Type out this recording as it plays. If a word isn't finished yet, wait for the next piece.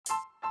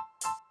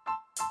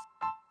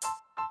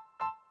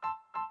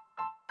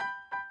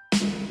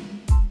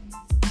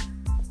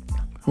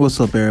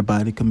What's up,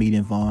 everybody?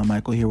 Comedian Vaughn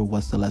Michael here with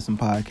What's the Lesson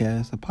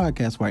podcast, a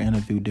podcast where I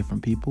interview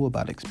different people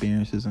about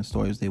experiences and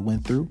stories they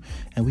went through,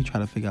 and we try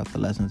to figure out the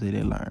lessons that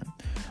they learned.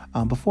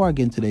 Before I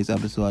get into today's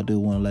episode, I do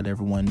want to let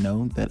everyone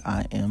know that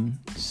I am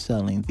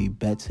selling the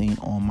Betting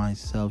on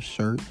Myself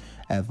shirt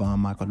at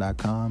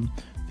VaughnMichael.com.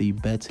 The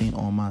Betting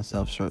on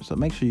Myself shirt. So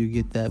make sure you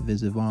get that.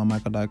 Visit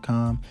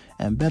VaughnMichael.com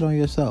and bet on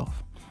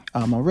yourself.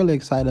 I'm really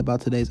excited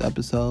about today's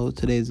episode.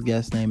 Today's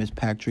guest name is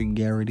Patrick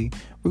Garrity.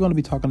 We're going to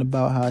be talking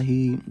about how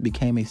he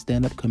became a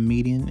stand-up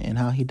comedian and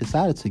how he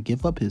decided to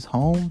give up his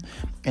home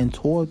and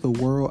tour the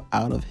world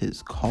out of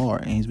his car.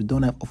 And he's been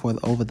doing that for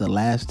over the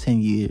last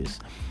 10 years.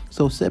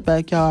 So sit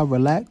back, y'all,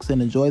 relax,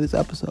 and enjoy this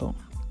episode.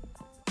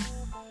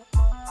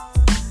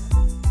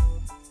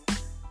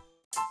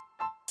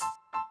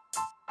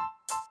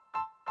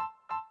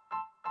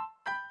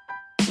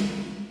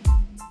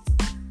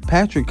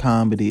 Patrick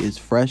comedy is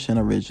fresh and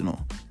original.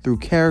 Through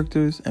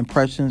characters,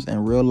 impressions,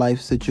 and real-life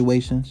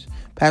situations,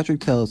 Patrick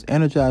tells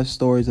energized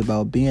stories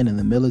about being in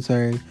the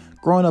military,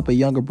 growing up a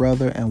younger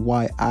brother, and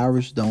why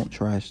Irish don't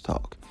trash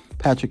talk.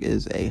 Patrick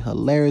is a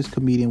hilarious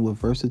comedian with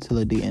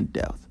versatility and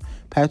depth.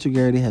 Patrick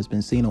Garrity has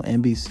been seen on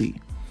NBC.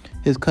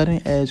 His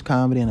cutting-edge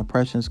comedy and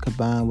impressions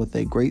combined with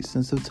a great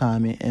sense of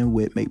timing and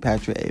wit make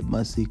Patrick a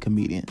must-see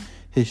comedian.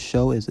 His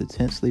show is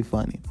intensely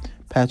funny.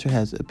 Patrick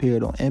has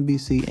appeared on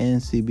NBC and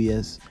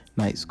CBS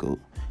Night School.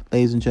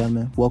 Ladies and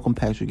gentlemen, welcome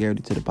Patrick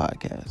Garrity to the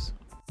podcast.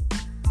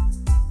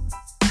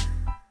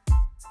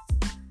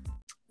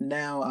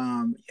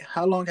 Now,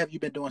 how long have you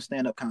been doing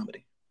stand-up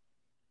comedy?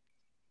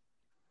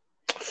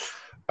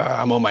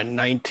 I'm on my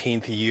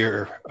 19th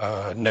year.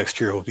 Next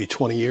year will be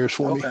 20 years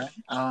for me. Okay.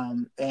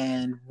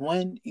 And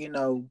when,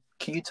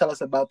 can you tell us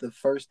about the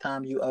first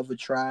time you ever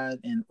tried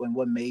and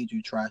what made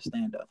you try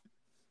stand-up?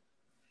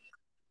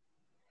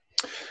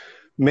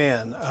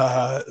 Man,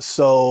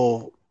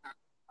 so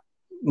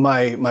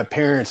my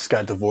parents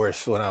got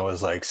divorced when I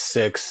was like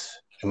 6,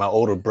 and my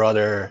older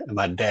brother and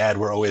my dad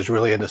were always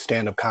really into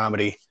stand-up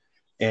comedy.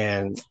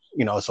 And,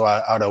 so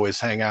I'd always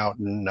hang out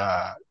and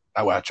I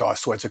watch all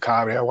sorts of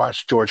comedy. I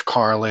watched George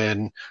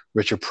Carlin,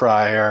 Richard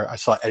Pryor. I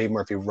saw Eddie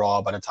Murphy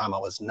Raw by the time I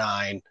was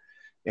 9.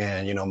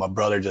 And, my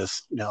brother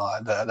just,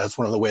 that's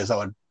one of the ways I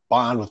would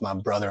bond with my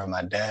brother and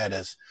my dad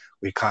is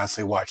we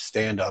constantly watch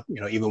stand-up.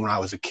 Even when I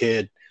was a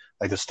kid,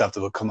 like the stuff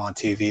that would come on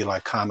TV,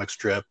 like Comic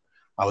Strip,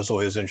 I was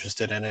always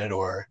interested in it.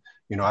 Or,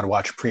 I'd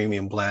watch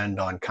Premium Blend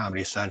on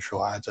Comedy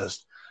Central. I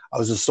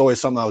was just always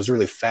something I was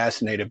really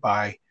fascinated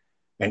by.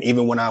 And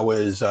even when I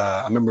was,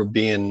 I remember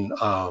being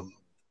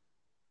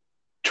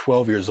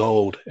 12 years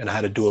old and I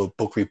had to do a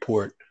book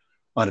report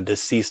on a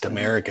deceased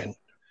American.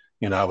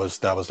 That was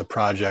the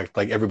project.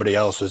 Like everybody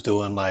else was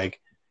doing like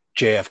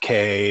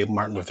JFK,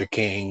 Martin Luther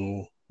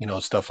King,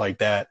 stuff like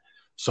that.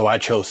 So I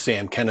chose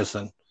Sam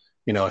Kinison.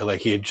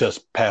 Like he had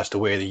just passed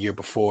away the year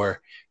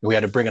before. And we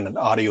had to bring in an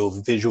audio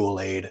visual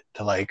aid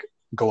to like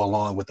go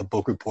along with the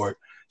book report.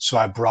 So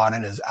I brought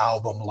in his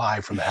album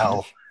Live from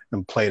Hell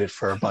and played it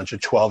for a bunch of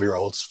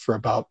 12-year-olds for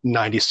about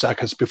 90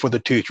 seconds before the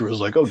teacher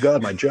was like, oh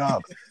God, my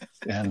job.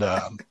 And,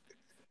 but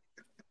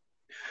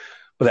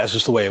that's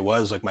just the way it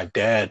was. Like my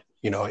dad,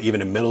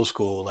 even in middle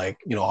school, like,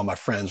 all my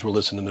friends were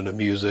listening to the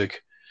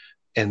music.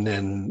 And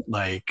then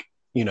like,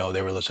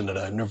 they were listening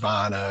to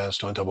Nirvana,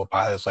 Stone Temple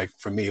Pilots. Like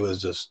for me, it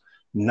was just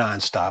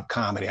nonstop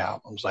comedy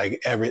albums,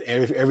 like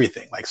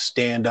everything, like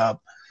stand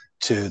up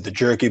to the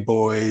Jerky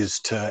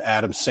Boys to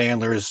Adam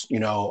Sandler's,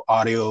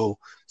 audio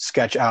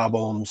sketch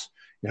albums.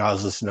 I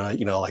was listening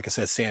to, like I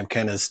said, Sam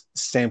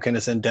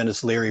Kinison,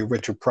 Dennis Leary,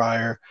 Richard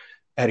Pryor,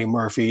 Eddie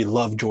Murphy,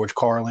 loved George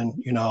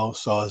Carlin,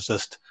 so I was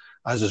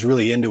just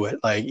really into it.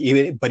 Like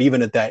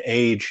even at that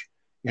age,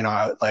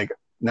 like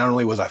not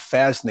only was I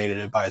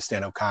fascinated by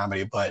stand-up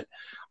comedy, but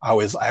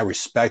I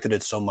respected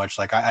it so much.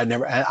 Like I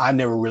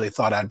never really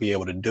thought I'd be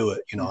able to do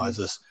it. I was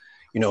just,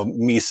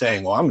 me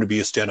saying, well, I'm going to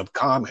be a stand-up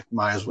comic.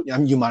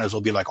 You might as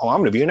well be like, oh, I'm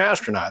going to be an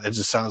astronaut. That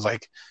just sounds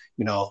like,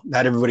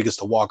 not everybody gets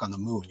to walk on the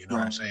moon. You know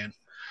what I'm saying?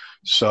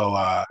 So,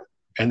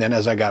 and then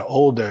as I got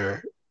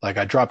older, like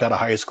I dropped out of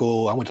high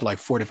school. I went to like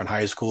 4 different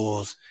high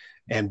schools.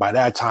 And by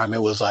that time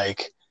it was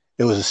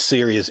a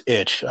serious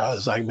itch. I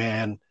was like,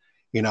 man,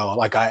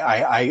 like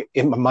I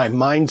my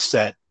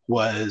mindset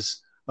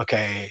was,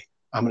 okay,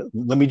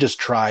 let me just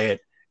try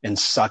it and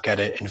suck at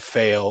it and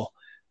fail.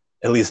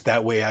 At least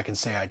that way I can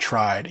say I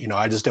tried.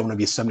 I just don't want to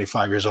be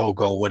 75 years old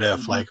going, what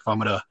if? Like if I'm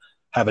going to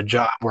have a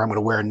job where I'm going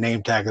to wear a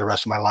name tag the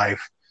rest of my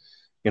life,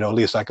 at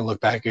least I can look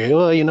back and go,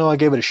 well, I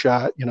gave it a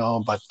shot,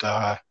 but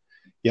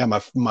yeah,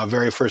 my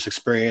very first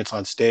experience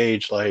on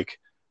stage, like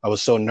I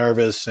was so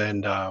nervous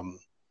and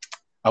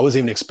I wasn't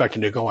even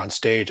expecting to go on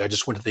stage. I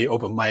just went to the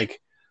open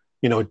mic,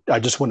 I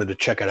just wanted to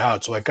check it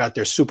out. So I got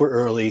there super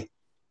early.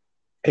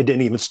 It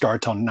didn't even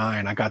start till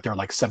 9. I got there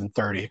like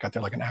 7:30. I got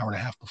there like an hour and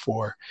a half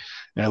before.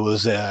 And it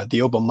was,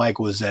 the open mic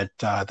was at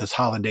this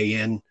Holiday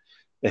Inn.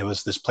 It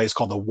was this place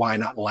called the Why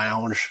Not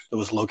Lounge that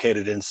was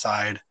located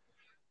inside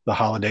the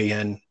Holiday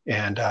Inn.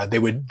 And they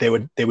would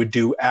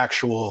do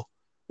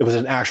it was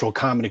an actual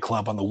comedy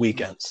club on the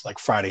weekends, like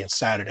Friday and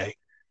Saturday.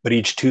 but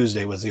each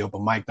Tuesday was the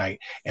open mic night.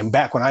 And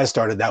back when I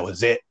started, that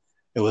was it.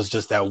 It was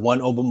just that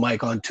one open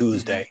mic on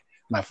Tuesday.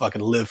 And I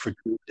fucking lived for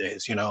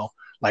Tuesdays, you know?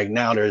 Like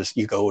now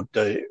you go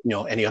to, you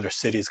know, any other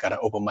city's got an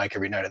open mic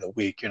every night of the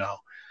week, you know?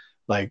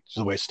 Like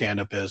the way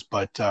stand-up is.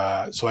 But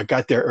so I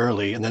got there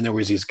early, and then there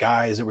was these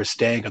guys that were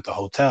staying at the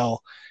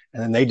hotel,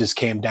 and then they just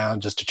came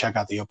down just to check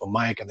out the open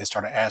mic, and they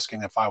started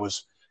asking if I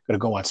was going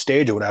to go on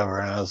stage or whatever.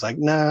 And I was like,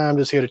 nah, I'm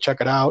just here to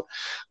check it out.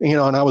 You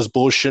know, and I was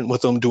bullshitting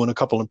with them, doing a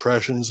couple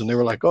impressions, and they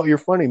were like, oh, you're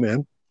funny,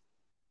 man.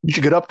 You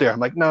should get up there. I'm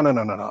like, no.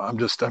 I'm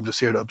just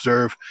here to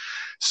observe.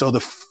 So the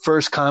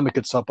first comic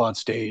gets up on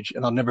stage,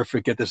 and I'll never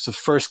forget this. The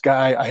first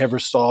guy I ever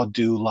saw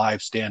do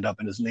live stand-up,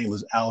 and his name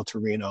was Al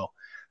Torino.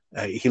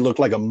 He looked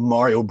like a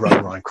Mario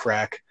brother on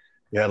crack.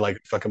 He had like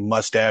a fucking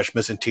mustache,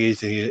 missing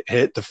teeth. And he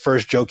hit the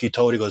first joke he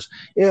told. He goes,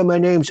 yeah, my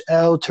name's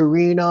Al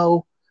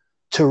Torino.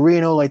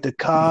 Torino like the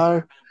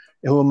car.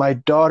 And when my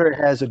daughter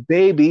has a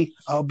baby,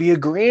 I'll be a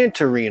Gran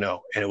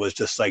Torino. And it was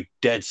just like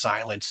dead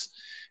silence.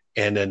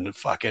 And then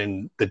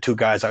the two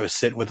guys I was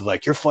sitting with,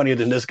 like, you're funnier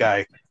than this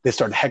guy. They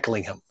started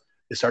heckling him.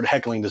 They started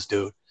heckling this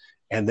dude.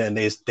 And then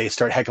they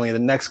start heckling the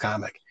next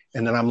comic.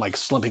 And then I'm like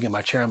slumping in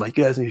my chair. I'm like,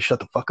 you guys need to shut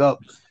the fuck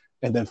up.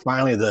 And then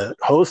finally the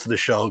host of the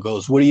show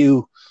goes, what's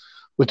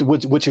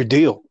your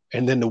deal?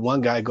 And then the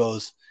one guy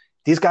goes,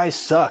 these guys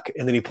suck.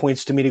 And then he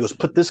points to me and he goes,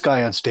 put this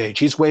guy on stage.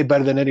 He's way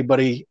better than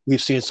anybody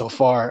we've seen so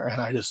far.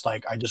 And I just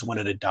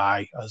wanted to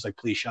die. I was like,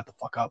 please shut the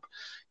fuck up.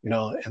 You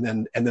know, and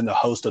then the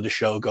host of the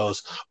show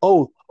goes,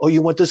 oh,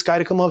 you want this guy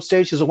to come up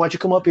stage? He says, why don't you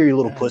come up here, you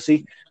little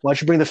pussy? Why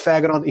don't you bring the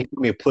faggot on? He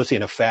called me a pussy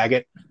and a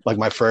faggot. Like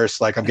my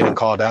first, like I'm getting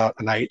called out.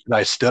 And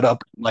I stood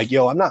up like,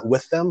 yo, I'm not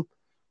with them.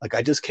 Like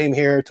I just came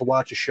here to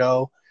watch a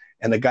show.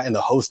 And the guy and the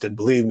host didn't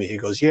believe me. He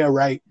goes, yeah,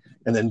 right.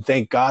 And then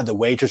thank God the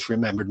waitress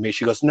remembered me.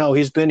 She goes, no,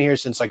 he's been here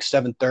since like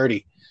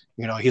 7:30.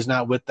 You know, he's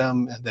not with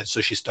them. And then so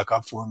she stuck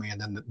up for me.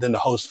 And then the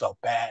host felt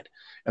bad.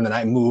 And then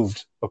I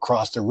moved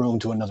across the room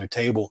to another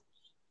table.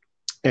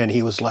 And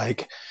he was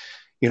like,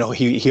 you know,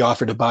 he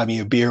offered to buy me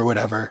a beer or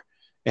whatever.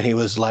 And he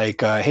was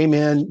like, hey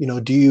man, you know,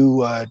 do you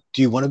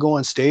want to go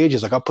on stage?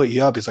 He's like, I'll put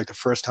you up. He's like, the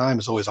first time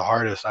is always the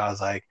hardest. I was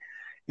like,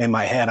 in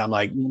my head, I'm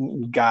like,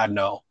 God,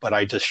 no. But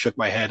I just shook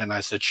my head and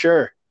I said,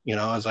 sure. You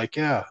know, I was like,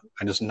 yeah.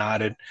 I just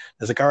nodded. I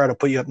was like, all right, I'll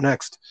put you up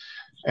next.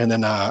 And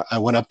then I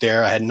went up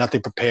there. I had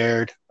nothing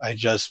prepared. I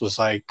just was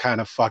like kind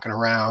of fucking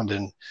around.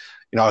 And,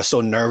 you know, I was so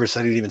nervous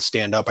I didn't even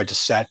stand up. I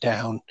just sat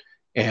down.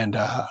 And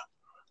I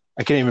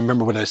can't even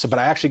remember what I said. But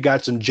I actually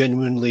got some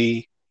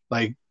genuinely,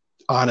 like,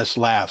 honest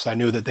laughs. I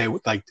knew that they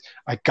would, like,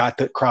 I got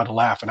the crowd to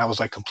laugh. And I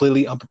was, like,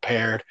 completely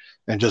unprepared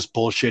and just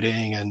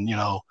bullshitting and, you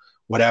know,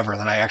 whatever.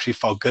 And then I actually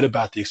felt good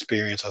about the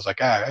experience. I was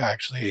like, I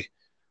actually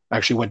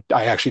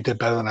did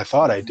better than I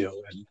thought I'd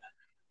do.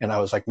 And I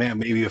was like, man,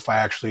 maybe if I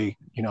actually,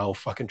 you know,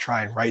 fucking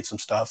try and write some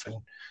stuff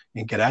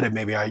and get at it,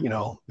 maybe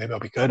I'll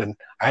be good. And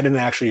I didn't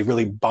actually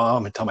really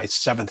bomb until my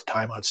 7th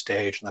time on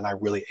stage. And then I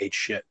really ate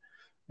shit.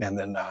 And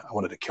then I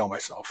wanted to kill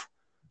myself.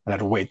 And I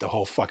had to wait the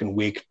whole fucking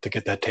week to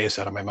get that taste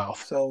out of my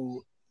mouth.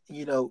 So,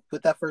 you know,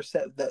 with that first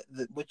set,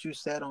 what you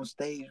said on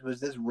stage,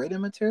 was this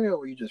written material or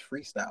were you just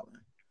freestyling?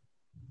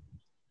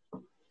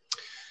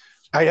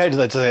 I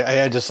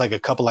had just like a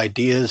couple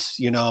ideas,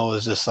 you know. It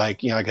was just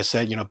like, you know, like I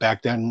said, you know,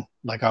 back then,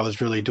 like I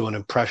was really doing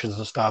impressions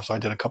and stuff. So I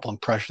did a couple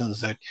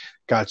impressions that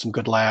got some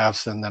good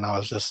laughs. And then I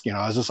was just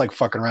like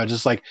fucking around,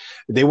 just like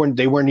they weren't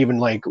even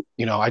like,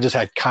 you know, I just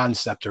had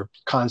concepts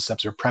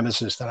or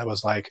premises that I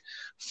was like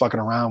fucking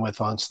around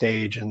with on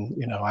stage. And,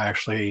 you know, I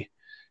actually,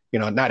 you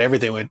know, not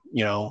everything would,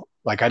 you know,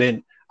 like I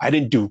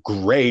didn't do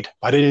great.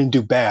 I didn't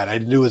do bad. I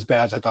didn't do as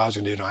bad as I thought I was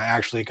going to do. You know, I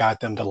actually got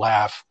them to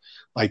laugh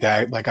like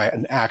that, like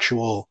an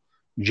actual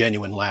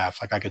genuine laugh.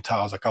 Like I could tell,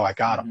 I was like, oh, I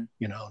got him,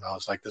 you know. And I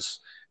was like this,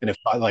 and if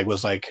I like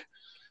was like, it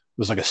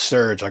was like a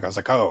surge. Like I was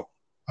like, oh,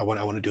 I want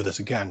to do this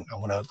again. I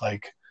want to,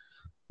 like,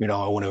 you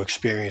know, I want to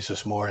experience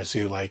this more and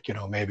see, like, you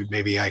know,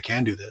 maybe I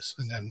can do this.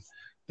 And then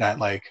that,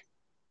 like,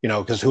 you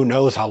know, because who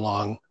knows how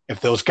long, if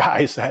those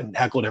guys hadn't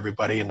heckled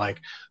everybody, and like,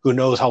 who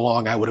knows how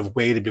long I would have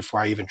waited before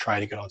I even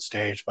tried to get on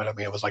stage. But I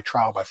mean, it was like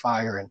trial by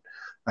fire, and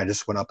I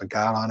just went up and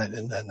got on it.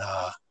 And then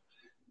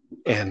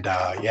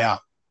yeah,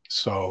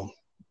 so.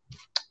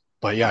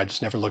 But yeah, I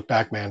just never looked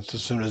back, man.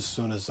 As soon as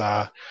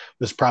it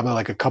was probably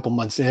like a couple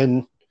months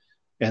in,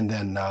 and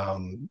then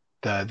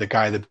the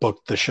guy that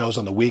booked the shows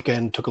on the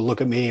weekend took a look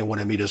at me and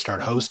wanted me to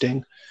start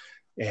hosting,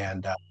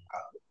 and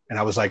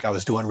I was like, I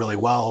was doing really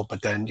well,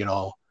 but then, you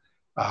know,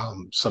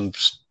 some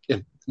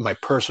in my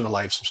personal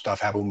life, some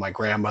stuff happened with my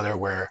grandmother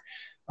where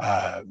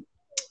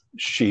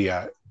she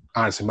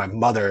honestly, my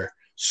mother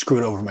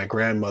screwed over my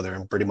grandmother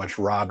and pretty much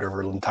robbed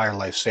her entire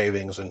life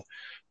savings and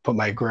put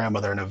my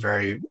grandmother in a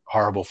very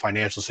horrible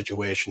financial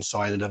situation. So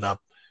I ended up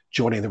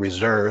joining the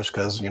reserves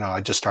because, you know, I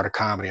just started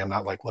comedy. I'm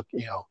not like, look,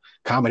 you know,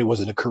 comedy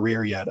wasn't a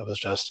career yet. It was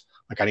just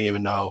like, I didn't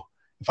even know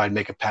if I'd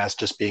make it past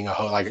just being a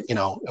host. Like, you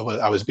know,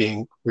 I was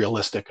being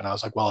realistic, and I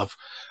was like, well, if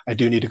I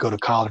do need to go to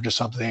college or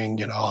something,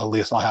 you know, at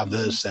least I'll have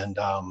this. And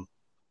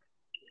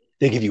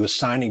they give you a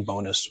signing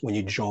bonus when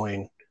you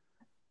join,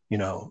 you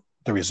know,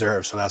 the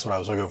reserve. So that's what I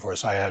was looking for.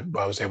 So I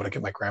was able to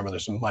get my grandmother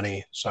some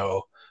money.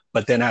 So,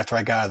 but then after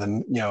I got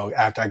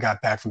after I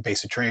got back from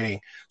basic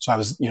training, so I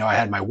was, I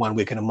had my 1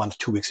 week in a month,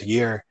 2 weeks a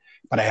year,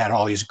 but I had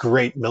all these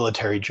great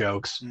military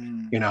jokes,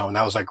 and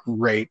that was like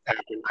right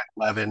after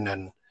 9/11. And,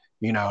 and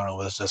it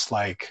was just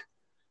like,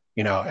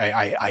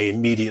 I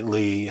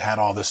immediately had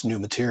all this new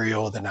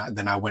material.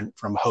 Then I went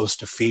from host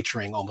to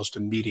featuring almost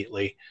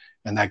immediately.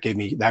 And that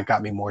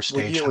got me more What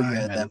stage year were you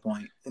time. at that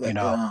point?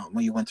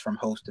 When you went from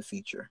host to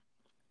feature?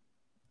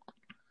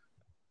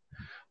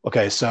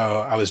 Okay,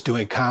 so I was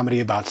doing comedy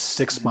about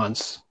 6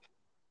 months.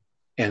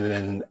 And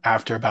then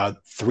after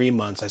about 3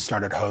 months, I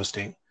started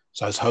hosting.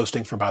 So I was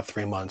hosting for about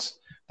 3 months.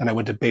 Then I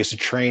went to basic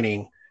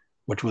training,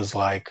 which was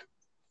like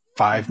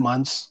 5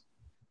 months,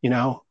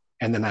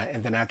 and then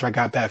after I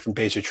got back from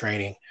basic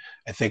training,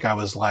 I think I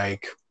was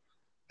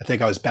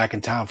back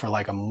in town for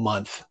like a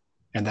month.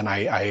 And then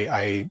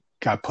I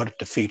got put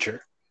to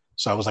feature.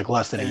 So I was like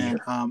less than a year.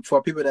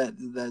 For people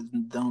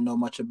that don't know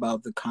much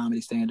about the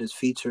Comedy Standards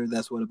feature,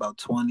 that's what, about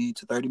 20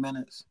 to 30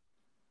 minutes?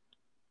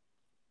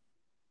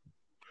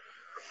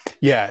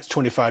 Yeah, it's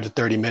 25 to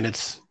 30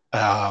 minutes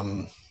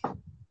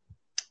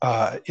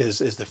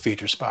is the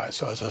feature spot.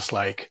 So it's just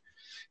like,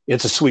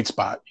 it's a sweet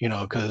spot,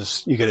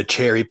 because you get to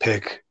cherry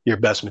pick your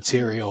best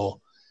material.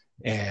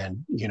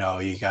 And, you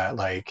got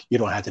like, you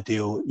don't have to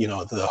deal,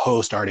 the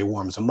host already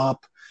warms them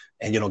up,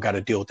 and you don't got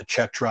to deal with the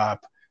check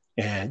drop.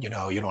 And, you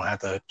don't have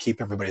to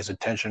keep everybody's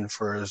attention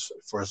for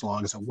as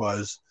long as it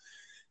was,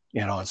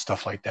 and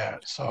stuff like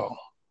that. So,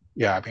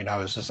 yeah, I mean, I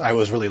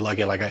was really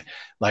lucky.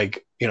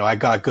 I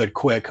got good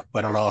quick,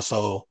 but it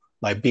also,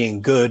 like,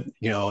 being good,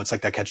 it's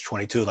like that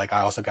catch-22. Like,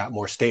 I also got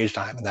more stage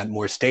time, and that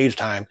more stage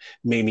time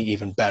made me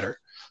even better.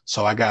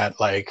 So I got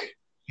like,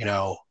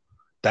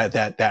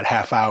 that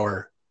half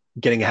hour,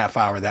 getting a half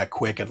hour that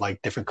quick at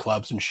like different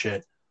clubs and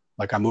shit.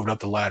 Like, I moved up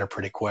the ladder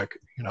pretty quick,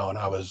 and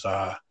I was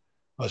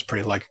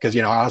pretty lucky because,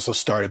 I also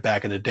started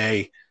back in the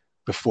day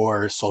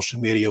before social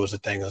media was a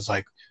thing. It was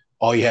like,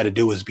 all you had to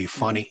do was be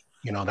funny.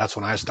 That's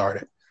when I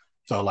started.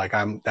 So like,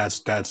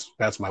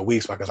 that's my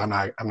weak spot, because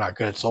I'm not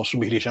good at social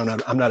media.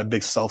 I'm not a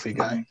big selfie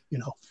guy,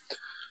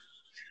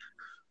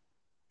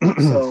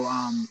 So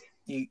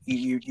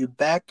you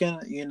back in,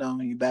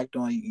 you back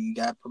doing, you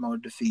got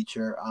promoted to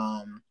feature.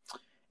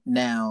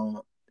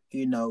 Now,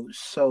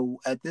 so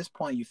at this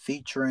point you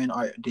featuring,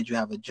 or did you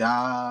have a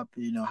job?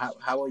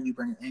 How are you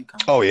bringing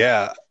income? Oh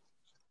yeah.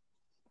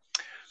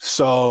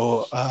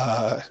 So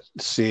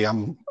see,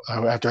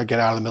 after I get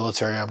out of the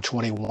military, I'm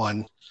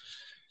 21,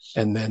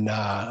 and then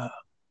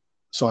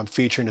so I'm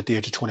featuring at the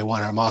age of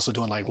 21. I'm also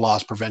doing like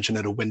loss prevention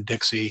at a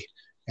Winn-Dixie,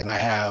 and I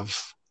have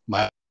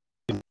my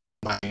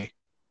 1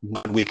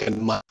 week a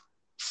month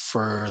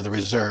for the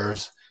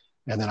reserves,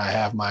 and then I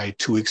have my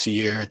 2 weeks a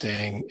year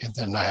thing, and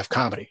then I have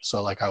comedy.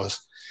 So like, I was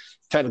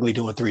technically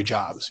doing 3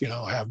 jobs.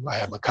 I have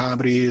my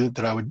comedy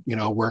that I would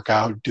work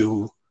out,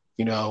 do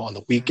on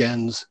the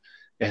weekends,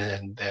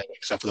 and then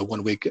except for the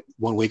 1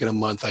 week in a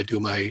month, I do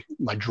my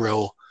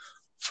drill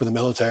for the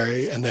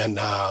military. And then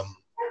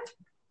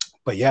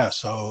but yeah,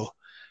 so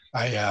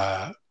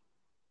I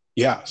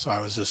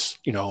was just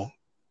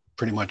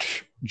pretty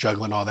much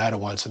juggling all that at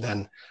once. And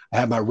then I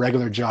had my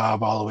regular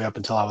job all the way up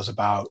until I was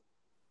about,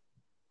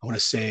 I want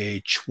to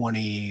say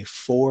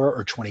 24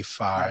 or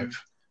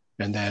 25.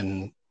 And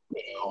then,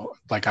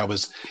 like, I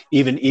was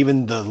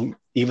even the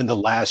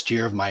last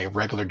year of my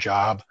regular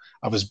job,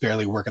 I was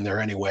barely working there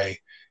anyway.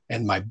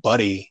 And my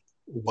buddy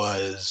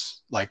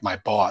was like my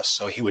boss,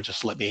 so he would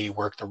just let me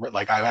work I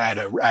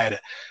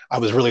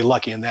was really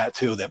lucky in that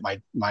too, that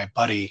my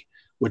buddy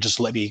would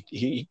just let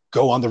me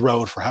go on the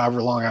road for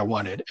however long I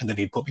wanted, and then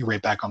he'd put me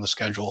right back on the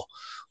schedule.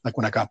 Like,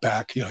 when I got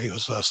back, he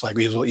was just like,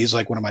 he's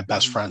like one of my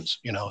best friends,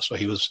 so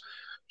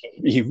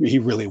he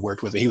really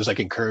worked with me. He was like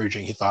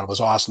encouraging. He thought it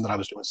was awesome that I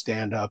was doing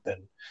stand up,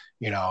 and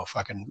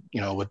fucking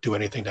would do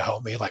anything to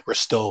help me. Like, we're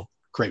still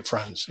great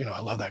friends.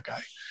 I love that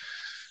guy.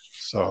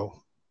 So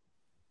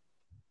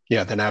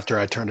yeah, then after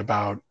I turned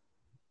about,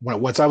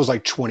 once I was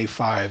like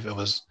 25, it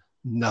was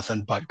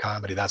nothing but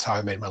comedy. That's how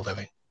I made my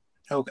living.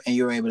 Okay, and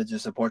you were able to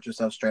just support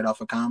yourself straight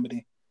off of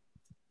comedy?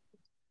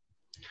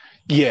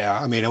 Yeah,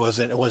 I mean, it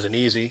wasn't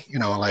easy,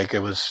 like, it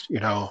was,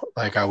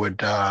 like, I would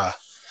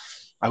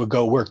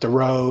go work the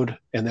road,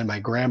 and then my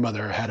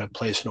grandmother had a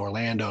place in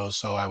Orlando,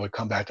 so I would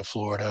come back to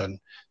Florida and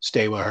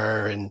stay with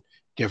her and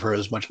give her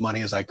as much money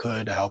as I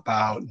could to help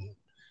out. And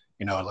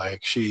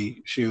like,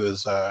 she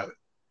was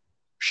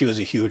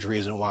a huge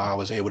reason why I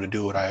was able to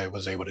do what I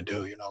was able to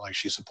do. Like,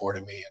 she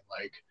supported me, and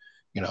like,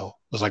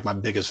 was like my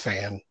biggest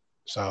fan.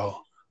 So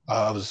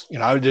I was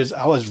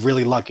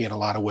really lucky in a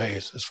lot of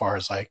ways, as far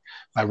as like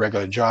my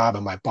regular job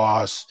and my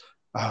boss,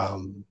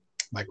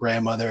 my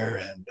grandmother,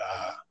 and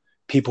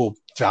people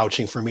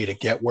vouching for me to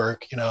get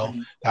work.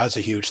 That was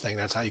a huge thing.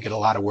 That's how you get a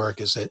lot of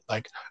work, is that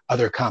like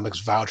other comics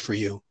vouch for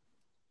you.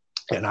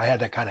 And I had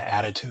that kind of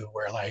attitude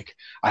where, like,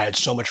 I had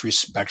so much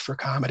respect for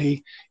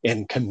comedy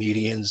and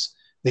comedians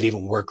that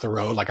even work the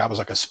road. Like, I was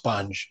like a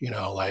sponge,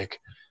 like,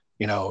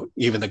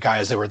 even the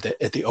guys that were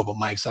at the open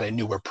mics that I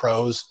knew were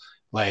pros,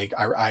 Like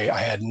I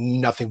had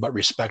nothing but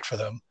respect for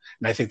them.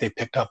 And I think they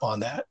picked up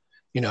on that.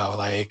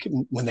 Like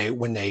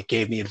when they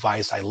gave me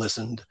advice, I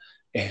listened,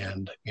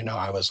 and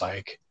I was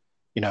like,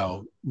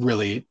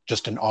 really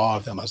just in awe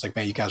of them. I was like,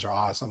 man, you guys are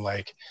awesome.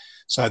 Like,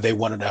 so they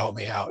wanted to help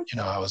me out.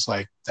 I was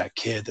like that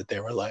kid that they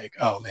were like,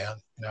 oh man,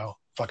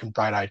 fucking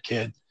bright-eyed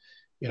kid.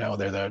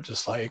 They're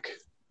just like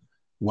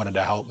wanted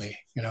to help me.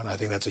 And I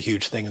think that's a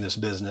huge thing in this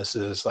business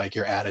is like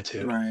your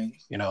attitude. Right.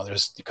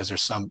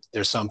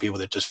 There's some people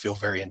that just feel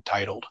very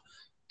entitled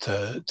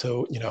to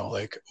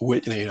like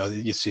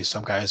you see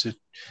some guys that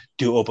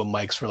do open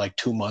mics for like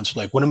 2 months,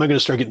 like, when am I going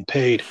to start getting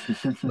paid?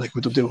 Like,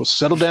 what to do?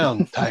 Settle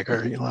down,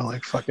 Tiger.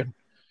 Like, fucking,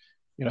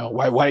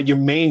 why your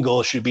main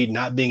goal should be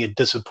not being a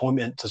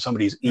disappointment to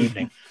somebody's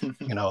evening.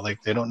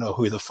 Like, they don't know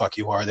who the fuck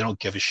you are. They don't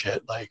give a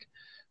shit. Like,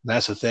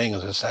 that's the thing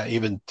is that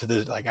even to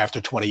the, like, after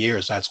 20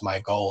 years, that's my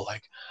goal.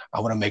 Like, I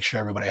want to make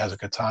sure everybody has a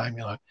good time.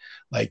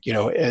 Like,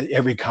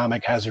 every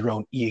comic has their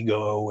own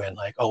ego and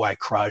like, oh, I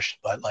crushed,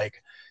 but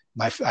like,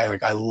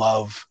 I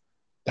love,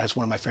 that's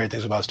one of my favorite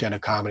things about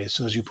stand-up comedy. As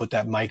soon as you put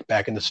that mic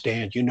back in the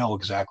stand, you know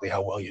exactly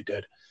how well you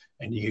did.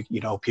 And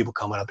people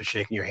coming up and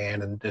shaking your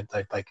hand and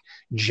like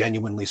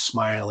genuinely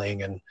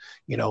smiling and,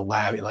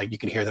 laughing, like you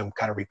can hear them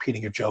kind of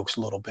repeating your jokes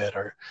a little bit,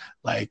 or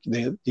like,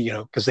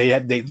 because they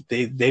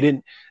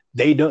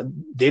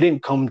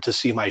didn't come to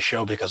see my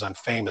show because I'm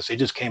famous. They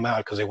just came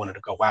out because they wanted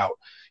to go out.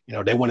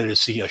 They wanted to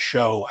see a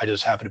show. I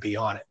just happened to be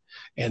on it.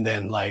 And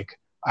then like,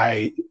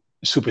 I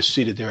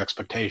superseded their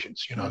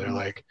expectations. They're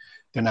like,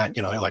 they're not,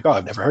 they're like, oh,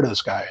 I've never heard of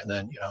this guy. And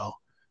then,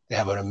 they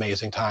have an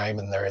amazing time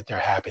and they're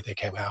happy they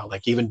came out.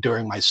 Like, even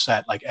during my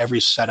set, like every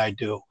set I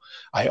do,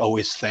 I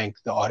always thank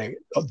the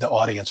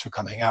audience for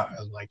coming out.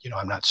 I'm like,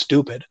 I'm not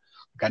stupid.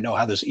 Like, I know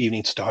how this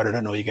evening started.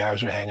 I know you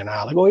guys are hanging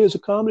out. Like, oh, here's a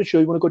comedy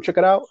show. You want to go check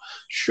it out?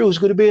 Sure, it's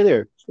good to be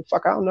there. The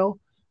fuck, I don't know.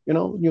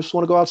 You just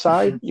want to go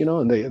outside,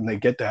 and they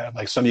get that.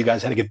 Like, some of you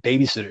guys had to get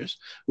babysitters,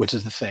 which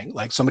is the thing.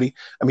 Like,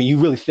 you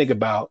really think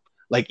about,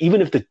 like,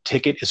 even if the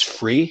ticket is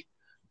free,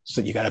 so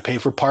you got to pay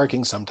for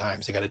parking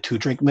sometimes. You got a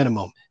 2-drink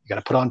minimum. You got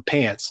to put on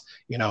pants.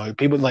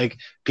 People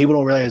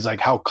don't realize like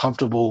how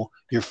comfortable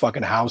your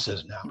fucking house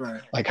is now.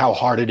 Right. Like, how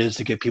hard it is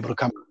to get people to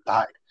come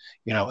outside.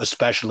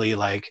 Especially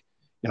like,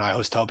 I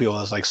always tell people,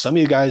 I was like, some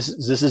of you guys,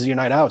 this is your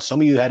night out. Some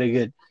of you had to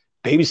get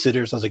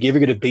babysitters. I was like, you ever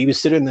get a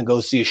babysitter and then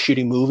go see a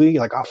shitty movie?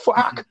 You're like, oh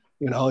fuck.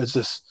 It's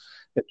just,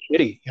 it's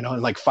shitty,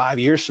 and like 5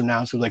 years from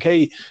now, it's like, hey,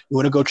 you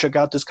want to go check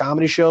out this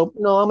comedy show?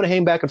 No, I'm going to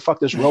hang back and fuck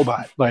this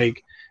robot.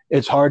 Like,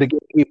 it's hard to get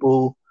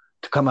people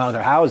to come out of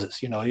their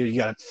houses. You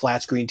got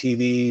flat screen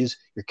TVs,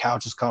 your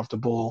couch is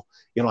comfortable.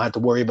 You don't have to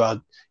worry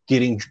about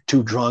getting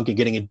too drunk and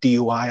getting a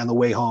DUI on the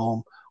way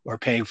home or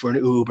paying for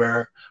an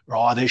Uber or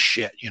all this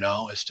shit.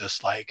 It's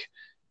just like,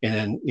 and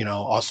then,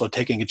 also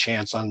taking a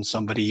chance on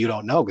somebody you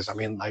don't know. Cause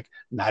like,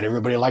 not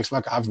everybody likes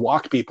I've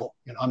walked people,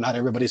 I'm not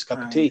everybody's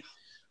cup of tea,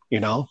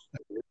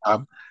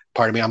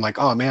 part of me, I'm like,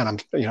 oh man, I'm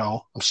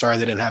sorry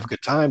they didn't have a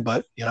good time,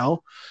 but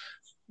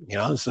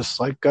it's just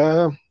like,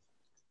 I'm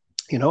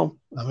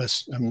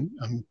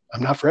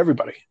not for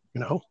everybody,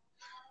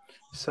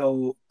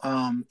 So,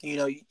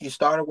 you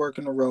started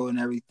working the road and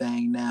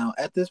everything. Now,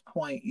 at this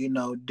point,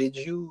 did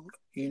you,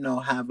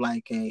 have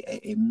like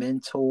a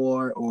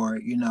mentor, or,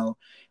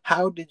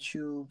 how did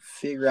you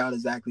figure out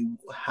exactly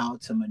how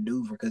to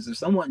maneuver? Because if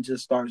someone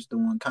just starts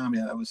doing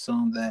comedy, I would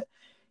assume that,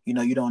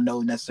 you don't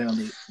know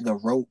necessarily the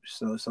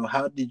ropes. So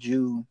how did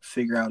you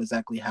figure out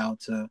exactly how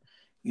to,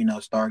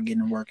 start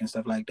getting work and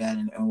stuff like that?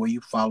 And were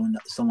you following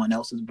someone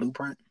else's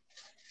blueprint?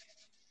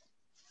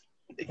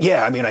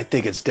 Yeah, I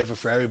think it's different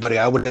for everybody.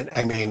 I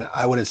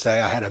wouldn't say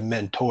I had a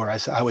mentor.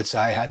 I would say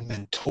I had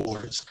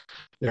mentors.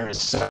 There are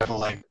several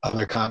like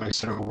other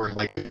comics that are working,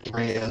 like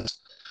Reyes,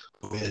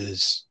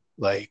 who's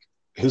like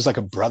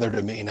a brother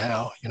to me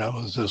now.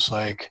 It's just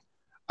like,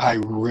 I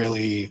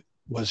really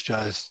was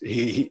just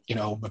he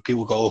when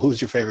people go, oh, who's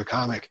your favorite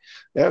comic?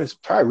 Yeah, it's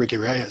probably Ricky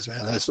Reyes,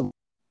 man. That's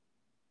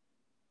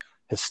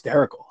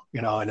hysterical,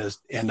 and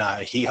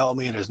he helped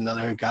me. And there's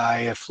another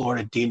guy at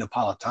Florida, Dean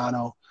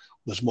Napolitano,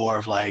 was more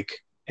of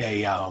like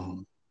a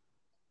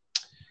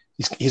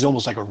he's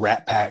almost like a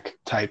Rat Pack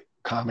type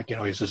comic.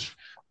 He's just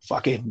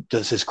fucking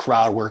does his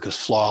crowd work is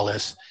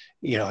flawless.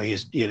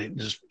 He's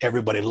just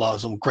everybody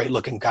loves him. Great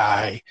looking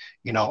guy.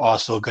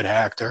 Also a good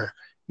actor.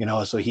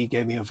 So he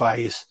gave me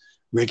advice.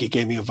 Ricky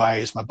gave me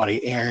advice. My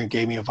buddy Aaron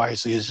gave me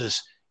advice. So it's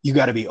just, you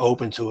got to be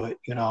open to it.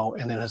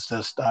 And then it's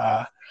just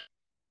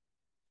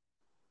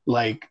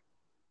like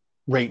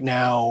right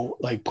now,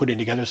 like putting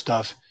together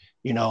stuff.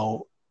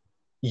 You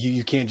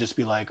can't just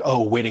be like,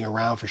 oh, waiting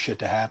around for shit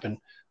to happen.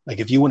 Like,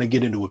 if you want to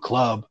get into a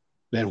club,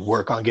 then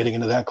work on getting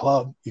into that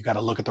club. You got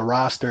to look at the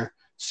roster,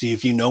 see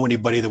if you know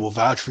anybody that will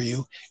vouch for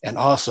you. And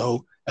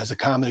also, as a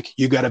comic,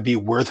 you got to be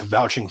worth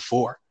vouching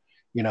for.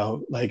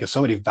 Like, if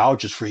somebody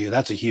vouches for you,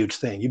 that's a huge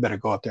thing. You better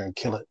go up there and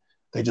kill it.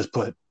 They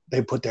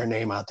put their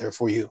name out there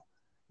for you,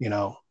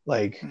 and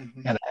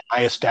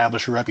I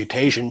established a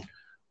reputation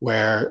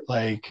where,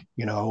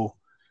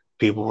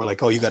 people were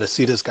like, oh, you got to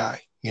see this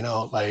guy,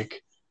 I'm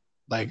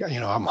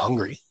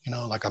hungry,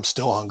 like I'm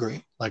still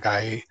hungry. Like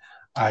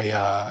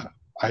I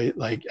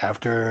like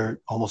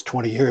after almost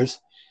 20 years,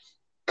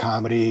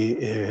 comedy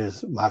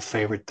is my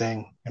favorite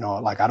thing. You know,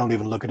 like I don't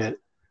even look at it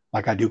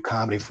like I do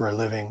comedy for a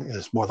living.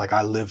 It's more like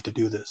I live to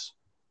do this.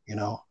 You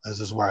know, this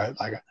is where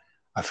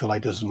I feel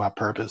like this is my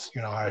purpose.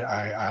 You know,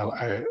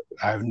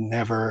 I've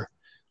never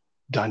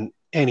done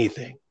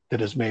anything that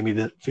has made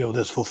me feel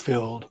this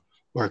fulfilled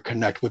or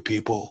connect with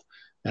people.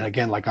 And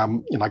again, like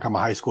I'm a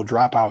high school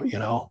dropout. You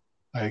know,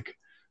 like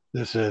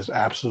this is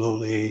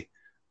absolutely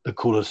the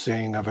coolest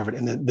thing I've ever.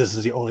 And this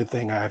is the only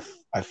thing I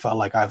felt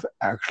like I've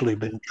actually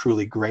been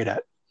truly great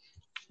at.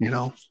 You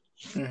know.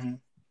 Mm-hmm.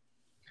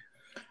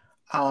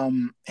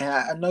 And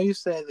I know you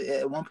said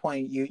at one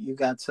point you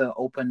got to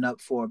open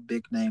up for a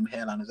big name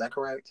headline. Is that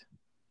correct?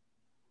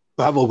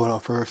 I've opened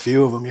up for a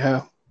few of them.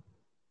 Yeah.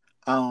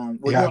 Were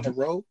you Yeah. on the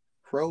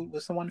road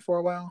with someone for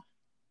a while?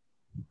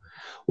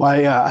 Well,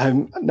 yeah,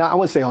 I'm not, I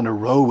wouldn't say on the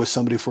road with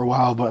somebody for a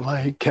while, but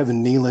like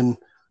Kevin Nealon,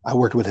 I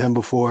worked with him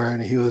before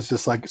and he was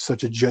just like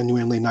such a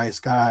genuinely nice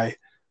guy.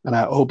 And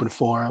I opened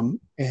for him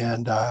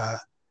and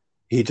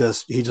he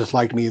just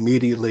liked me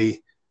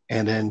immediately.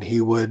 And then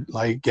he would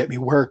like get me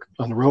work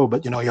on the road.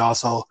 But you know, he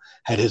also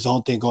had his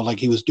own thing going, like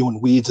he was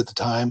doing weeds at the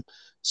time.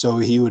 So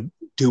he would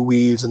do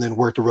weeds and then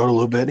work the road a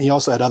little bit. And he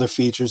also had other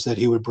features that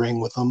he would bring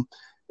with him.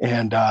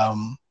 And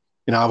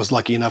you know, I was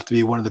lucky enough to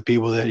be one of the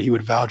people that he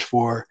would vouch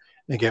for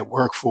and get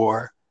work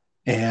for.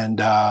 And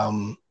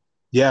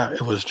yeah,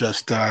 it was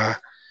just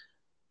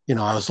you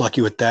know, I was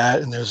lucky with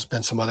that. And there's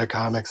been some other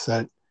comics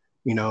that,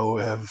 you know,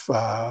 have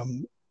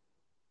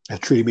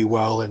treated me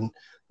well and,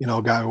 you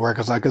know, got me work.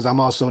 Cause I'm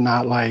also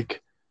not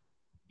like,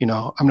 you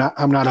know, I'm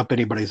not up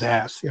anybody's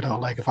ass. You know,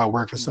 like if I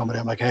work for somebody,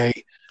 I'm like, hey,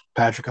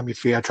 Patrick, I'm your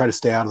fee. I try to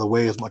stay out of the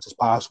way as much as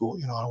possible.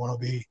 You know, I don't want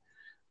to be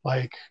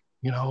like,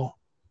 you know,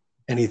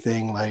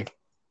 anything like,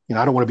 you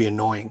know, I don't want to be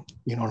annoying.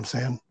 You know what I'm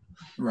saying?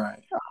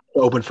 Right.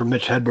 Opened for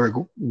Mitch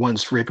Hedberg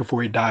once right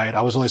before he died.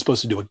 I was only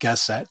supposed to do a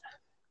guest set,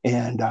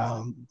 and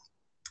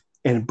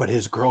but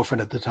his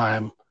girlfriend at the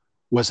time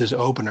was his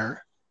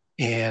opener,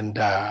 and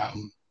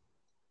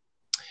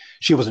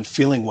she wasn't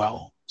feeling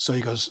well. So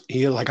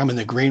he like I'm in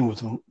the green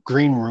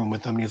room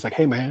with him, and he's like,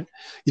 "Hey man,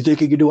 you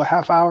think you could do a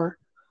half hour?"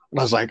 And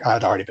I was like,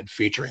 I'd already been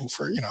featuring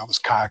for, you know, I was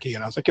cocky,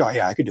 and I was like, "Oh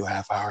yeah, I could do a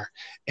half hour."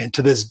 And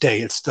to this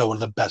day, it's still one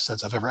of the best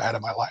sets I've ever had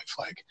in my life.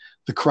 Like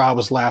the crowd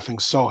was laughing,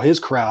 so his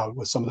crowd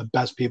was some of the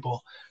best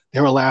people.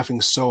 They were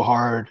laughing so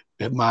hard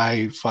at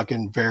my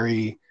fucking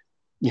very,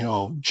 you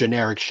know,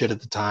 generic shit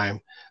at the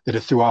time that it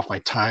threw off my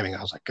timing.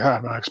 I was like, God,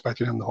 I'm not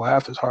expecting him to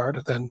laugh as hard.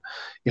 And then,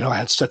 you know, I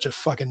had such a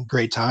fucking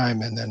great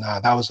time. And then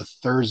that was a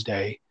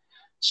Thursday.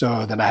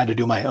 So then I had to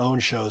do my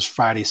own shows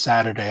Friday,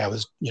 Saturday. I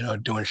was, you know,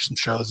 doing some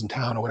shows in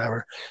town or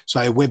whatever.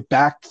 So I went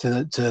back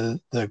to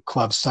the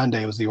club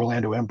Sunday. It was the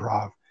Orlando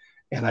Improv.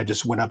 And I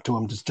just went up to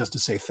him just to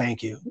say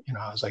thank you. You know,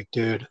 I was like,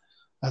 dude,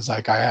 I was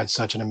like, I had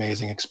such an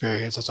amazing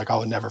experience. I was like, I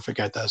will never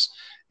forget this.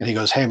 And he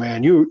goes, hey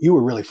man, you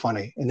were really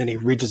funny. And then he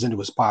reaches into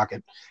his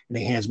pocket and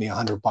he hands me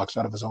 $100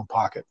 out of his own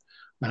pocket.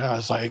 And I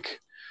was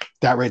like,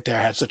 that right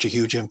there had such a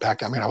huge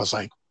impact. I mean, I was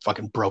like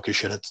fucking broke as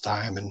shit at the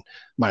time and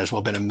might as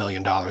well have been $1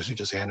 million he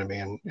just handed me.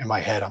 And in my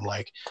head, I'm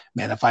like,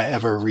 man, if I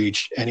ever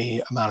reach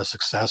any amount of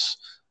success,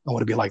 I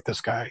want to be like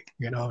this guy,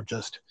 you know,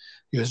 just,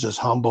 he was just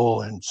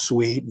humble and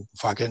sweet and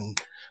fucking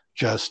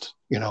just,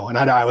 you know, and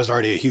I was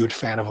already a huge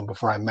fan of him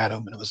before I met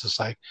him. And it was just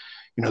like,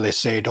 you know, they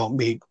say don't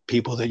meet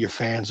people that you're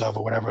fans of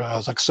or whatever. I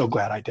was like, so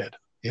glad I did.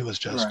 It was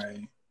just,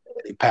 Right.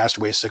 he passed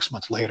away 6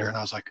 months later. And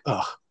I was like,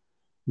 ugh,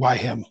 why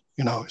him?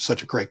 You know,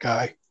 such a great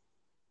guy.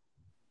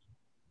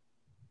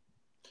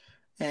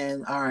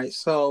 And all right,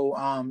 so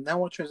now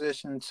we'll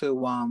transition to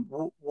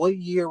what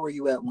year were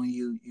you at when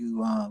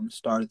you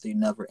started the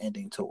Never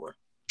Ending Tour?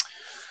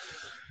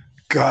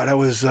 God, I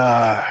was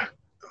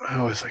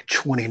like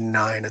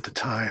 29 at the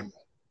time.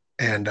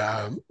 And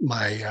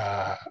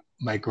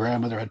my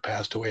grandmother had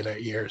passed away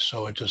that year.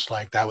 So it just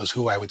like, that was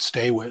who I would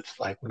stay with.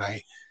 Like when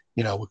I,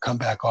 you know, would come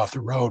back off the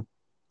road.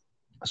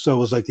 So it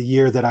was like the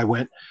year that I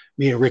went,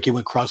 me and Ricky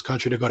went cross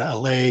country to go to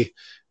LA.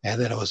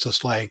 And then it was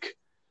just like,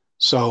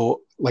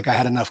 so like I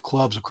had enough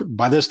clubs.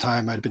 By this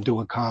time I'd been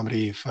doing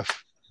comedy for,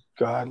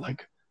 God,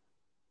 like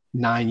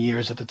 9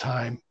 years at the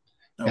time.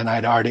 And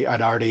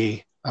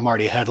Okay. I'm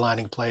already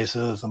headlining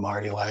places. I'm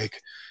already like,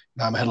 you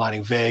know, I'm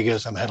headlining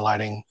Vegas. I'm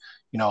headlining,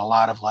 you know, a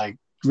lot of like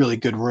really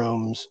good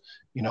rooms,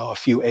 you know, a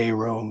few A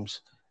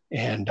rooms,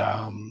 and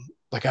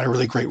like I had a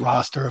really great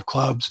roster of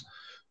clubs.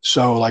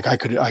 So like I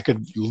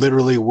could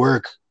literally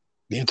work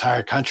the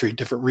entire country,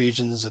 different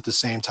regions at the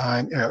same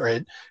time or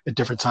at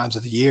different times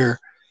of the year.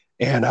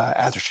 And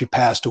after she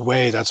passed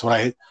away, that's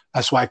why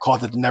I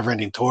called it the Never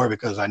Ending Tour,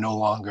 because I no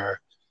longer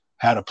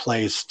had a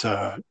place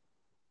to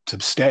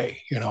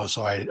stay, you know,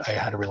 so I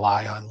had to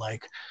rely on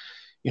like,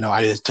 you know,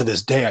 I to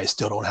this day I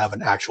still don't have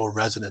an actual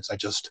residence. I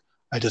just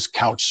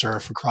couch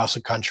surf across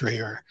the country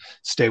or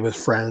stay with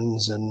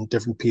friends and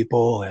different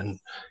people, and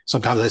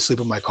sometimes I sleep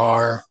in my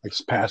car. Like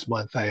this past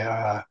month,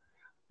 I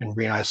and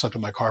Rena, I slept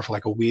in my car for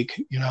like a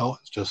week. You know,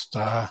 it's just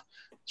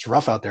it's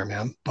rough out there,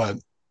 man. But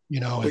you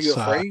know, Were you it's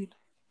afraid?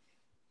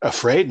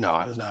 afraid. No,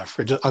 I was not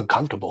afraid. Just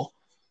uncomfortable.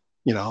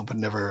 but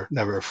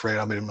never afraid.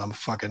 I mean, I'm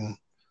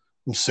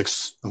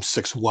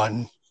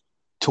 6'1",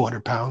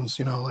 200 pounds,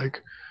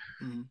 like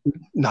Mm.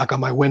 knock on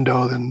my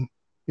window, then,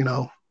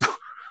 I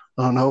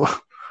don't know.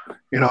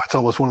 It's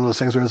almost one of those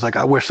things where it's like,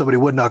 I wish somebody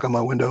would knock on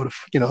my window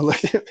to,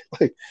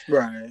 like,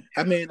 Right.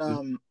 I mean,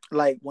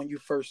 like when you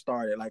first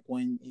started, like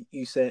when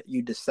you said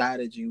you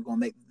decided you were gonna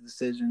make the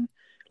decision,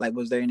 like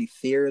was there any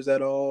fears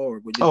at all, or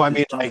would you oh, I mean,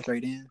 just jump like,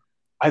 straight in?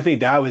 I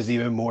think that was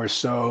even more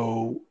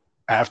so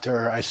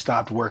after I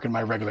stopped working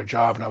my regular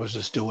job and I was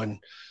just doing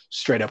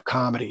straight up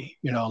comedy,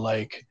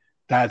 like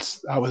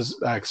I was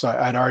like, so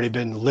I'd already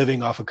been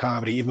living off of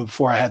comedy even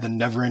before I had the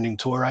never ending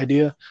tour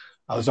idea.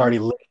 I was Mm-hmm. already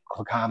living off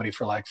of comedy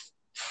for like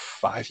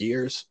 5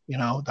 years,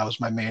 that was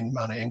my main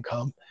amount of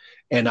income.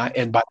 Mm-hmm.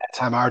 And by that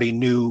time I already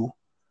knew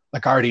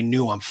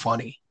I'm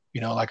funny,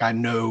 like I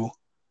know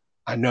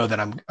that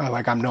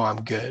I know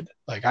I'm good.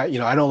 Like I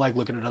don't like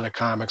looking at other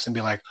comics and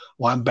be like,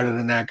 well, I'm better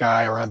than that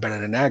guy or I'm better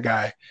than that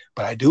guy.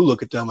 But I do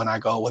look at them and I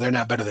go, well, they're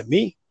not better than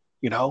me.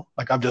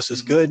 Like I'm just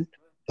as Mm-hmm. good.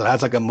 So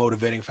that's like a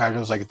motivating factor.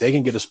 It's like if they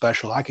can get a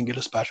special, I can get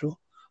a special.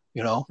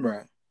 You know,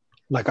 Right.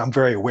 like I'm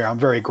very aware. I'm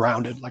very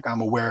grounded. Like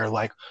I'm aware,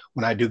 like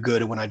when I do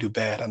good and when I do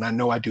bad, and I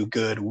know I do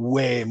good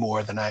way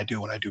more than I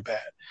do when I do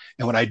bad.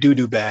 And when I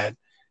do bad,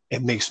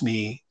 it makes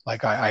me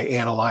like I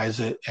analyze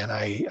it and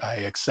I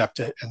accept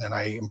it and then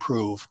I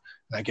improve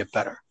and I get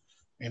better.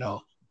 You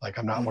know, like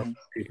I'm not one of Mm-hmm.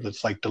 those people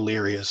that's like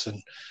delirious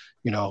and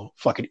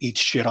fucking eat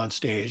shit on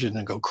stage and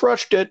then go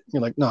crushed it.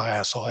 You're like, no,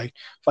 asshole. I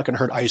fucking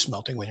heard ice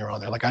melting when you're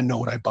on there. Like I know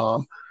what I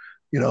bomb.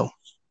 You know,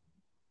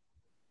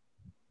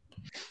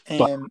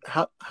 but And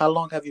how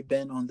long have you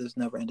been on this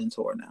never ending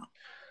tour now?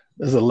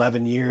 this is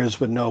 11 years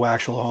with no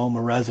actual home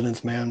or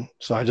residence, man.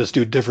 So I just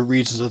do different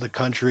regions of the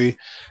country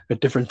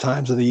at different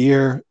times of the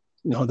year.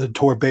 The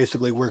tour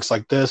basically works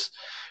like this.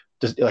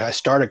 Like I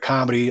started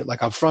comedy.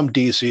 Like I'm from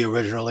DC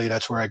originally.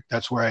 That's where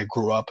I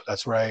grew up.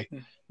 That's where I,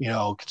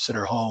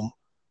 consider home.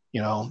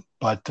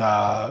 But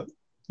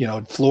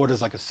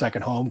Florida's like a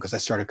second home because I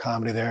started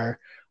comedy there.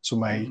 So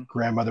my Mm-hmm.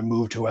 grandmother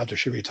moved to after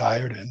she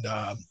retired, and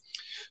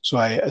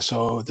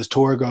so this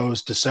tour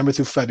goes December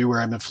through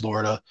February. I'm in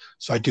Florida,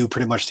 so I do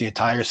pretty much the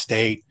entire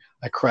state.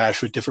 I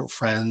crash with different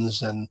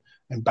friends and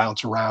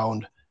bounce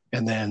around,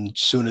 and then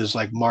soon as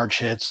like March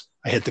hits,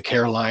 I hit the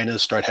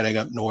Carolinas, start heading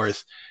up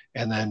north,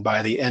 and then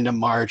by the end of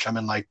March, I'm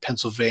in like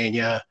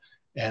Pennsylvania,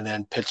 and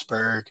then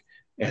Pittsburgh,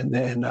 and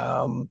then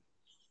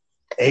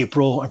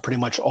April, I'm pretty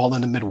much all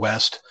in the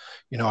Midwest.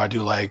 I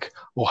do like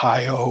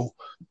Ohio,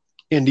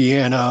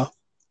 Indiana,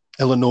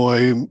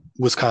 Illinois,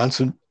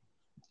 Wisconsin,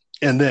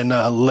 and then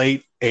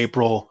late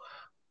April,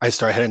 I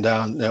start heading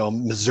down,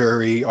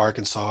 Missouri,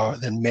 Arkansas.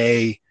 Then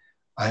May,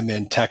 I'm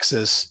in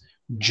Texas.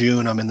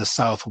 June, I'm in the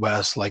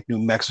Southwest, like New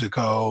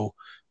Mexico,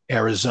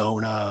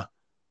 Arizona,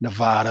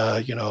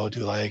 Nevada. Do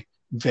like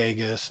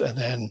Vegas, and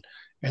then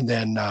and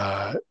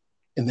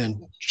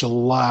then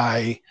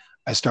July,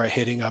 I start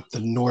hitting up the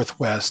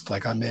Northwest.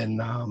 Like I'm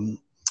in,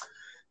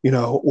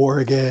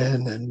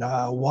 Oregon and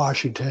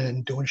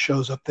Washington, doing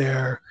shows up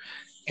there,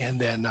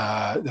 and then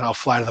I'll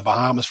fly to the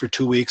Bahamas for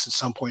 2 weeks at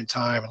some point in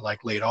time, in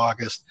like late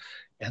August,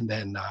 and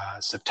then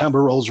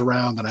September rolls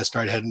around, and I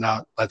start heading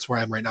out. That's where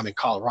I'm right now. I'm in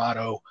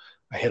Colorado.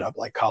 I hit up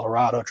like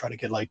Colorado, try to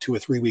get like 2 or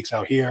 3 weeks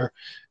out here,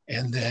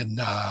 and then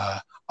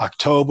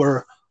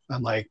October,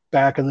 I'm like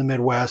back in the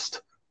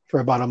Midwest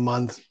for about a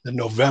month. In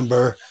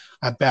November,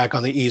 I'm back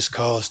on the East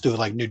Coast, do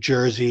like New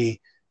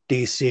Jersey,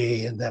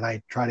 DC, and then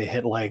I try to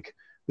hit like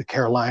the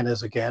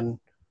Carolinas again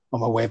on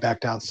my way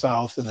back down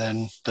south, and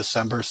then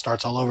December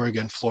starts all over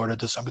again. Florida,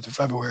 December through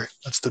February.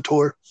 That's the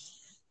tour.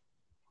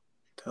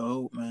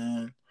 Dope,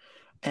 man.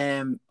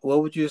 And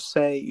what would you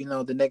say,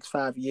 the next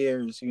 5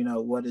 years,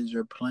 what is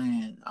your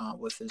plan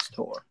with this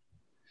tour?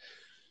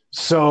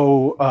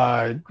 So,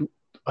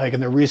 like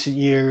in the recent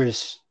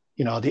years,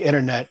 the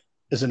internet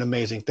is an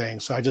amazing thing.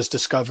 So I just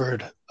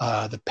discovered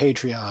the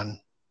Patreon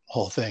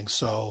whole thing.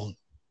 So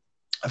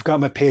I've got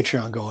my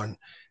Patreon going,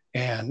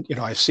 and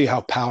I see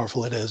how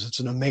powerful it is. It's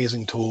an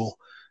amazing tool.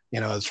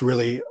 It's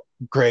really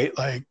great,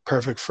 like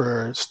perfect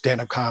for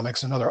stand-up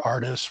comics and other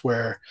artists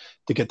where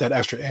to get that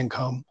extra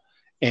income.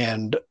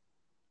 And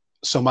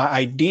so my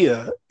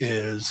idea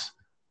is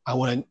I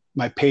want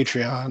my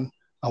Patreon,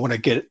 I want to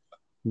get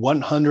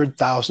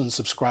 100,000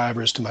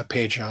 subscribers to my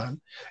Patreon.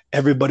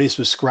 Everybody's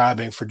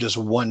subscribing for just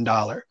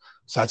 $1.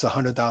 So that's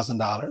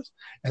 $100,000.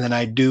 And then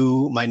I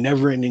do my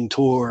never ending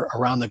tour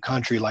around the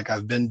country like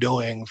I've been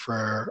doing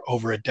for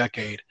over a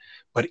decade.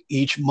 But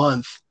each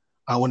month,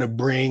 I want to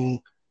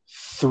bring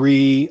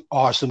 3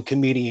 awesome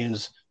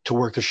comedians to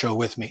work the show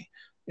with me.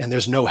 And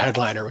there's no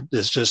headliner.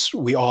 It's just,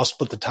 we all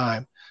split the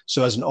time.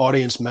 So as an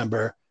audience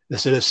member,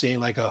 instead of seeing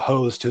like a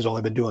host who's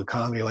only been doing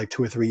comedy like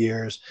 2 or 3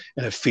 years,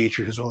 and a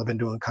feature who's only been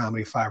doing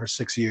comedy 5 or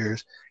 6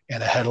 years,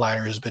 and a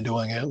headliner who's been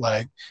doing it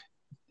like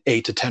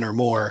 8 to 10 or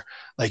more,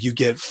 like you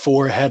get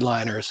 4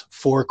 headliners,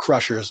 4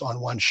 crushers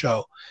on one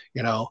show.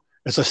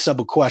 It's a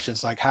simple question.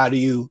 It's like, how do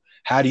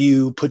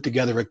you put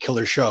together a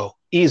killer show?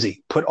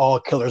 Easy. Put all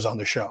killers on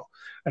the show.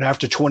 And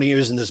after 20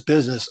 years in this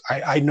business,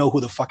 I know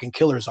who the fucking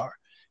killers are.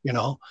 you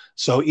know?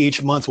 So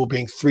each month we'll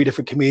bring 3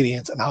 different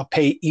comedians and I'll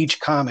pay each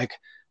comic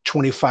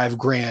 25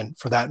 grand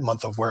for that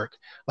month of work.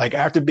 Like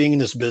after being in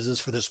this business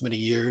for this many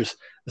years,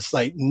 it's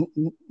like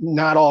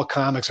not all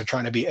comics are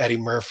trying to be Eddie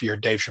Murphy or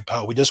Dave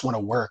Chappelle. We just want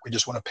to work. We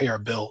just want to pay our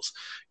bills,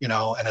 you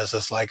know? And it's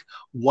just like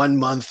 1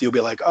 month you'll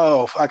be like,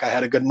 oh, fuck, I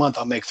had a good month.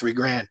 I'll make 3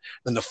 grand.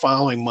 Then the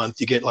following month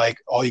you get like,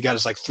 all you got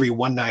is like 3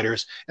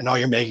 one-nighters and all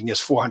you're making is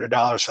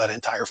 $400 for that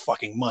entire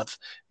fucking month,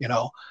 you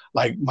know?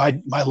 Like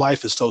my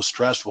life is so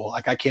stressful.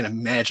 Like I can't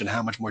imagine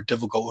how much more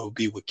difficult it would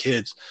be with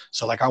kids.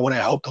 So like I want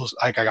to help those.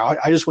 Like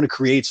I just want to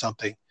create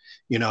something,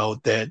 you know,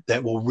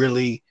 that will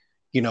really,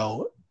 you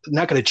know,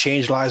 not going to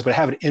change lives, but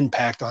have an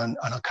impact on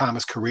a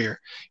comic's career.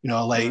 You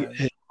know, like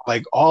Right.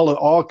 like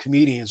all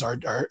comedians are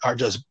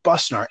just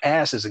busting our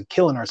asses and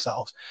killing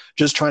ourselves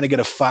just trying to get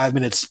a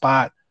 5-minute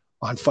spot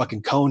on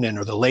fucking Conan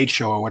or The Late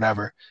Show or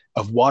whatever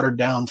of watered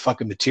down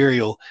fucking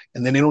material,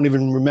 and then they don't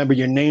even remember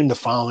your name the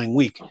following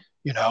week.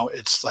 You know,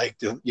 it's like,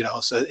 you know,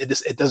 so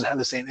it doesn't have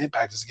the same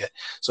impact as it get.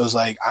 So it's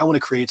like I want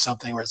to create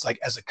something where it's like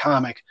as a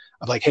comic,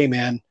 I'm like, hey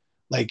man,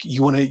 like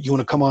you want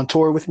to come on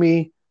tour with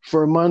me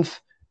for a month,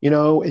 you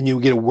know, and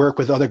you get to work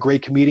with other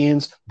great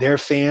comedians. Their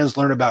fans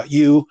learn about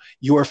you.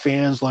 Your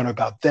fans learn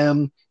about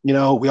them. You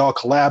know, we all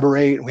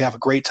collaborate and we have a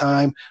great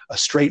time. A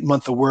straight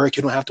month of work.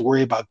 You don't have to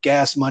worry about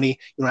gas money.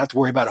 You don't have to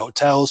worry about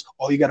hotels.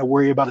 All you got to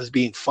worry about is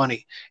being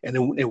funny. And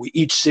then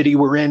each city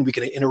we're in, we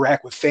can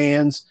interact with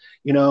fans,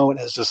 you know, and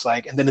it's just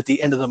like, and then at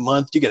the end of the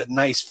month, you get a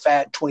nice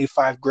fat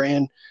 25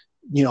 grand,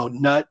 you know,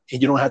 nut,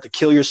 and you don't have to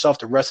kill yourself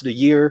the rest of the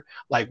year,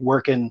 like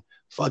working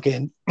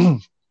fucking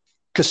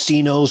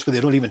casinos where they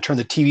don't even turn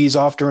the TVs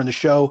off during the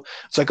show.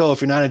 It's like, oh, if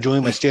you're not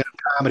enjoying my stand-up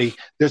comedy,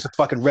 there's a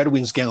fucking Red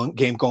Wings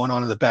game going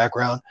on in the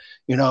background.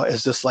 You know,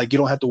 it's just like you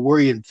don't have to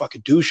worry and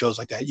fucking do shows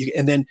like that.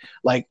 And then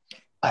like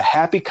a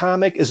happy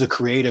comic is a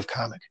creative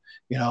comic.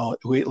 You know,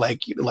 we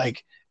like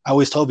I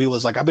always told people,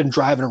 it's like I've been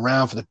driving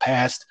around for the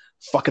past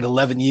fucking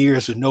 11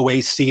 years with no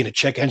AC and a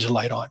check engine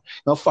light on.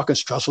 You know how fucking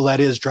stressful that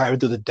is driving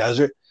through the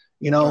desert,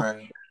 you know?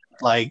 Right.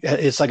 Like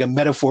it's like a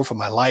metaphor for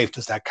my life.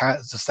 Just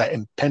that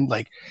impend,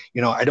 like,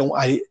 you know,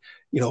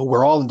 you know,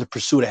 we're all in the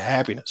pursuit of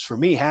happiness. For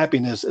me,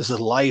 happiness is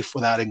a life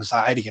without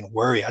anxiety and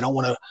worry. I don't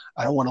want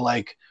to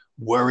like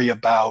worry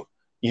about,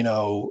 you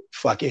know,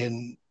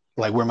 fucking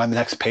like where my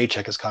next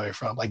paycheck is coming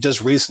from. Like just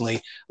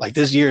recently, like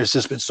this year has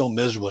just been so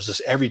miserable. It's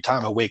just every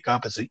time I wake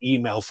up, it's an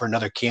email for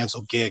another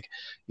canceled gig,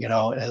 you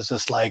know, and it's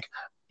just like,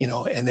 you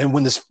know, and then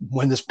when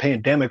this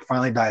pandemic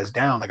finally dies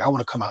down, like I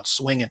want to come out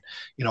swinging,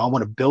 you know, I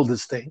want to build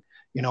this thing.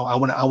 You know, I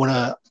want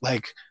to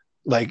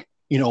like,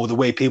 you know, the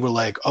way people are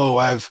like, oh,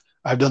 I've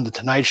done the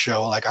Tonight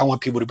Show. Like, I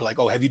want people to be like,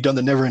 oh, have you done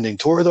the Never Ending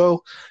Tour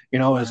though? You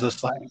know, it's Right.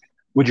 just like,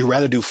 would you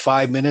rather do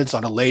 5 minutes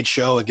on a late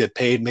show and get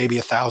paid maybe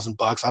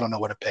 $1,000? I don't know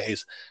what it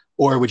pays.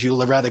 Or would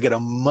you rather get a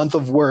month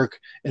of work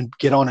and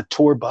get on a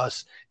tour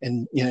bus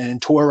and, you know,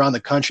 and tour around the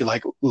country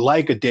like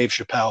a Dave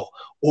Chappelle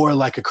or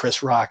like a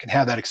Chris Rock and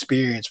have that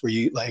experience where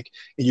you like,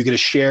 and you get to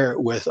share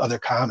it with other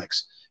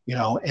comics, you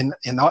know, and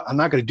I'm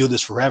not going to do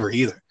this forever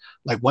either.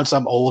 Like once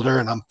I'm older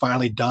and I'm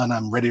finally done,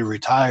 I'm ready to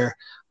retire,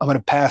 I'm going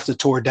to pass the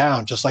tour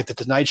down, just like the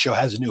Tonight Show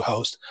has a new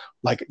host.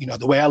 Like, you know,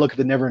 the way I look at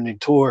the Never Ending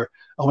Tour,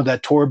 I want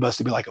that tour bus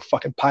to be like a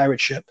fucking pirate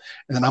ship.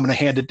 And then I'm going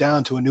to hand it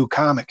down to a new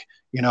comic,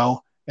 you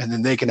know, and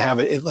then they can have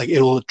it like,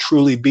 it'll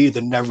truly be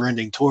the Never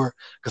Ending Tour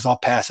because I'll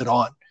pass it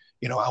on.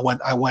 You know, I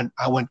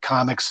want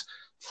comics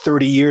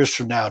 30 years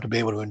from now to be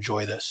able to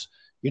enjoy this.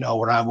 You know,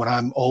 when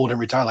I'm old and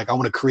retired, like I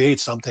want to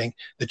create something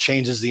that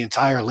changes the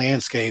entire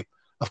landscape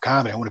of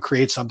comedy. I want to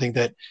create something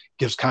that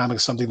gives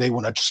comics something they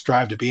want to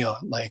strive to be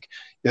on. Like,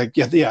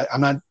 yeah, I'm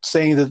not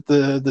saying that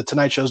the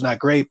Tonight Show is not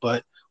great,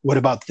 but what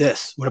about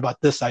this? What about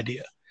this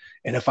idea?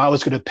 And if I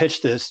was going to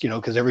pitch this, you know,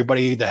 because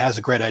everybody that has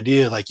a great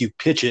idea, like you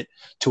pitch it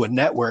to a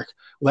network.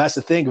 Well, that's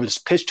the thing. If it's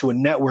pitched to a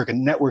network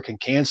can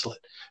cancel it.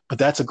 But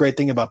that's a great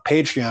thing about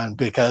Patreon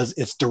because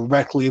it's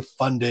directly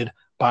funded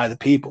by the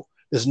people.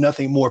 There's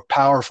nothing more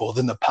powerful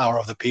than the power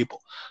of the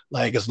people.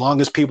 Like as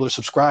long as people are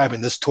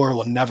subscribing, this tour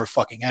will never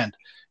fucking end,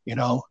 you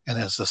know?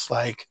 And it's just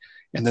like,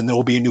 and then there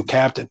will be a new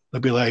captain.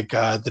 It'll be like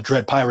the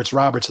Dread Pirates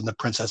Roberts and the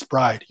Princess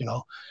Bride, you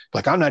know?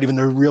 Like I'm not even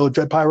the real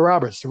Dread Pirate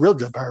Roberts. The real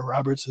Dread Pirate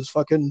Roberts is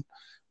fucking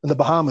in the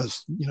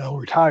Bahamas, you know,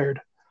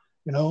 retired.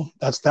 You know,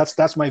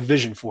 that's my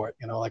vision for it.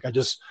 You know, like I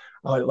just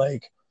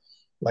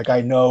like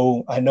I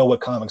know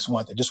what comics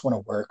want. They just want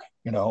to work.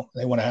 You know,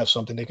 they want to have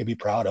something they can be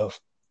proud of,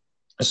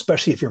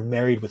 especially if you're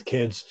married with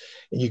kids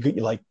and you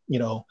like, you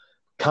know,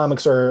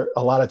 comics are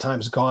a lot of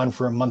times gone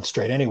for a month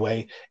straight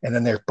anyway, and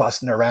then they're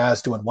busting their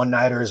ass doing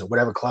one-nighters or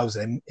whatever clubs,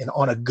 and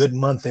on a good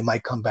month they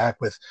might come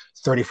back with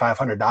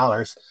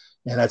 $3,500,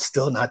 and that's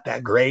still not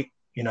that great,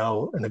 you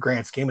know, in the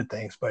grand scheme of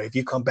things. But if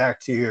you come back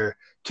to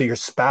your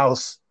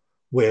spouse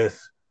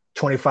with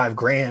 25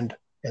 grand,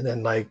 and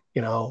then like,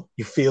 you know,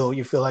 you feel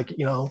like,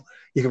 you know,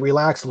 you can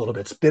relax a little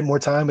bit, spend more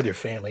time with your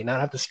family, not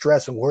have to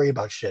stress and worry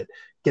about shit,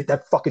 get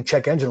that fucking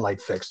check engine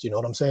light fixed. You know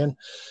what I'm saying?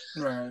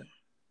 Right.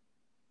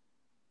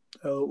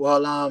 So,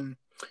 well,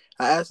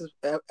 I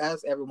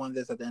ask everyone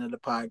this at the end of the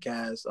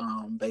podcast,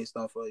 based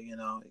off of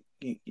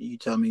you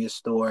tell me your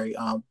story.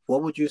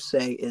 What would you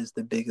say is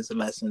the biggest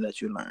lesson that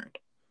you learned?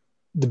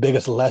 The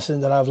biggest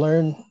lesson that I've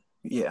learned,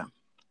 Yeah.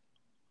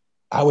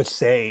 I would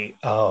say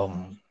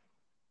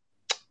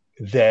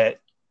that,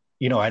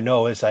 I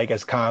know it's like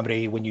as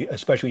comedy,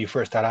 especially when you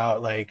first start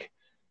out, like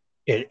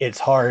it's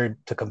hard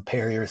to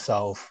compare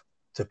yourself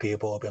to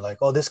people. Be like,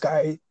 oh, this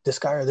guy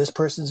or this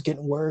person's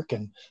getting work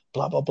and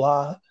blah blah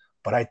blah.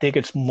 But I think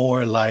it's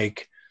more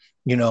like,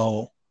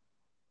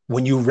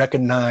 when you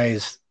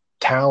recognize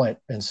talent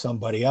in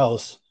somebody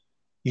else,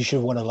 you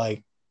should want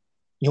to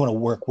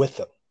work with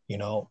them,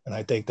 And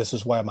I think this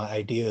is why my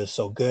idea is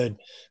so good,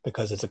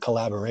 because it's a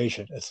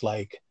collaboration. It's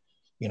like,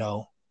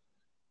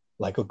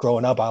 like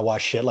growing up, I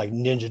watched shit like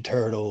Ninja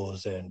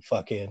Turtles and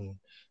fucking,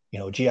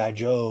 G.I.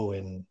 Joe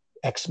and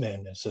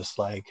X-Men. It's just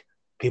like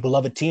people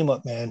love a team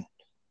up, man.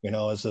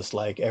 It's just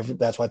like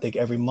that's why I think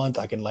every month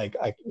I can I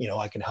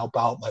can help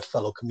out my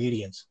fellow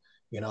comedians,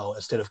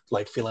 instead of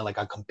like feeling like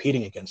I'm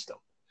competing against them.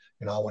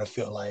 I want to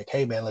feel like,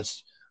 hey man,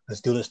 let's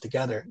do this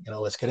together.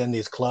 Let's get in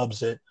these clubs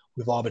that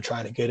we've all been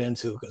trying to get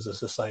into, because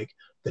it's just like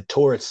the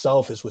tour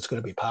itself is what's going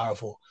to be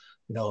powerful,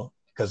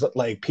 because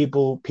like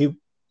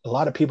a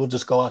lot of people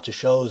just go out to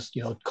shows,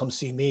 come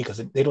see me because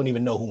they don't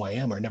even know who I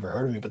am or never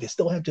heard of me, but they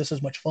still have just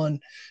as much fun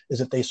as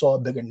if they saw a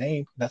bigger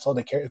name. That's all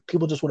they care.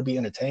 People just want to be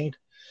entertained.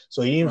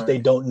 So even if they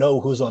don't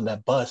know who's on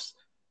that bus,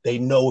 they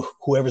know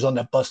whoever's on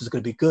that bus is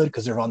going to be good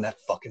because they're on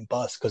that fucking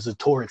bus, because the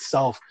tour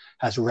itself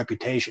has a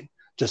reputation,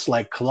 just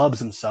like clubs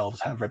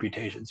themselves have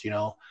reputations,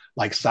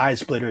 like Side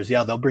Splitters.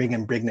 Yeah, they'll bring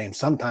in big names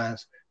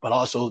sometimes, but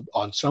also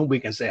on some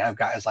weekends they have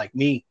guys like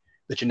me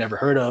that you never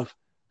heard of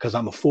because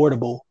I'm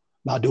affordable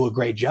and I'll do a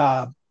great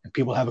job and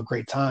people have a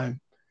great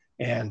time.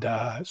 And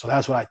so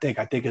that's what I think.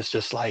 I think it's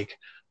just like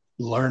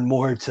learn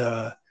more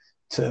to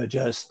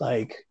just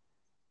like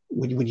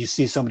when you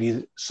see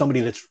somebody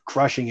that's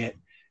crushing it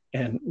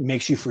and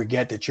makes you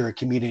forget that you're a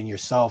comedian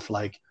yourself,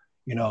 like,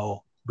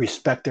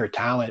 respect their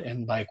talent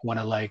and like want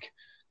to like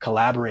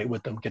collaborate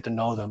with them, get to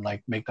know them,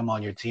 like make them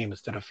on your team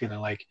instead of feeling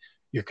like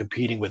you're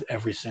competing with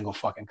every single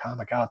fucking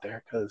comic out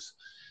there. Because,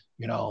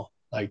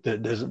 like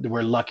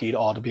we're lucky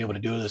all to be able to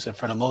do this. And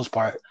for the most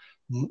part,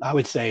 I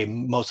would say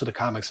most of the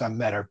comics I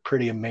met are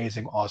pretty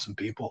amazing, awesome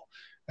people.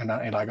 And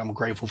like, I'm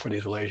grateful for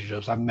these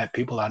relationships. I've met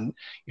people I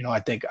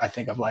think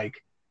of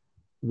like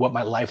what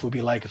my life would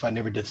be like if I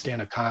never did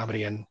stand-up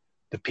comedy, and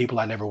the people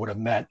I never would have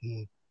met,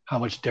 and how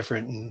much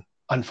different and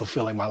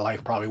unfulfilling my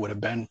life probably would have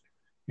been,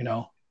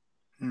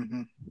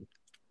 Mm-hmm.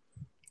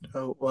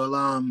 Oh,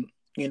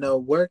 well,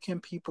 where can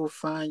people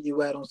find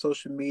you at on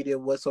social media?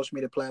 What social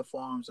media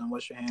platforms, and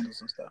what's your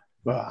handles and stuff?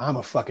 Well, I'm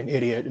a fucking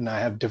idiot and I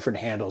have different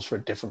handles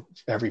for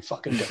every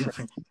fucking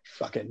different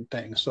fucking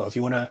thing. So if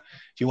you wanna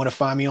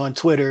find me on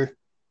Twitter,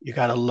 you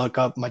gotta look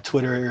up, my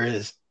Twitter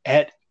is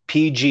at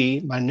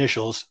PG, my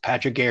initials,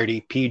 Patrick Garrity,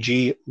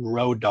 PG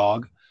Road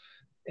Dog.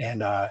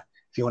 And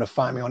if you want to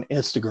find me on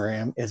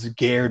Instagram, it's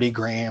Garrity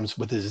Grams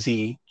with a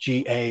Z,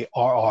 GARRITY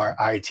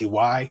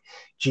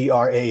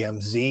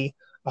GRAMZ.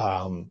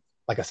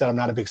 Like I said, I'm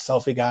not a big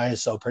selfie guy,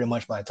 so pretty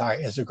much my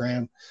entire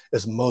Instagram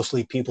is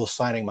mostly people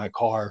signing my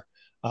car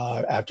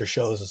after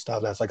shows and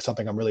stuff. That's like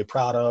something I'm really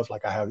proud of.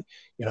 Like I have,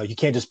 you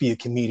can't just be a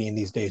comedian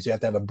these days. You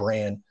have to have a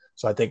brand.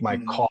 So I think my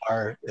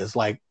car is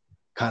like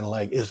kind of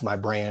like is my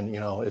brand.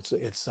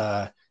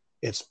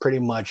 It's pretty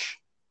much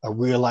a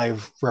real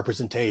life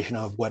representation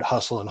of what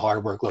hustle and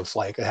hard work looks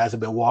like. It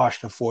hasn't been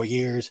washed in 4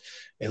 years.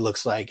 It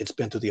looks like it's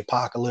been through the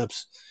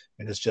apocalypse,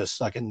 and it's just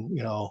fucking,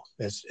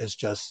 it's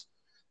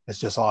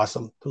just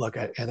awesome to look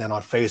at. And then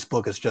on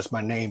Facebook, it's just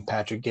my name,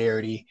 Patrick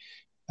Garrity,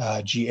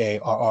 GARRITY.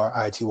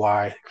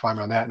 Find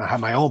me on that. And I have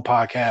my own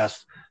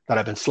podcast that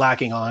I've been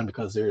slacking on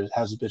because there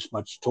hasn't been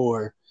much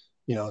tour,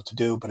 to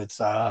do. But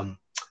it's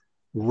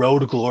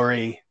Road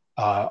Glory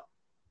on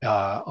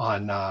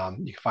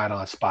you can find it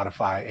on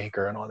Spotify,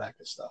 Anchor, and all that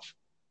good stuff.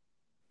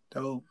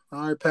 Oh,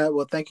 all right, Pat.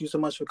 Well, thank you so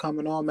much for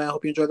coming on, man. I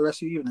hope you enjoy the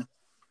rest of your evening.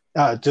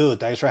 Dude,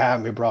 thanks for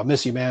having me, bro.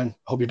 Miss you, man.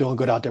 Hope you're doing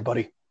good out there,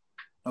 buddy.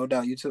 No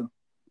doubt. You too.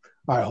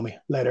 All right, homie.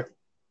 Later.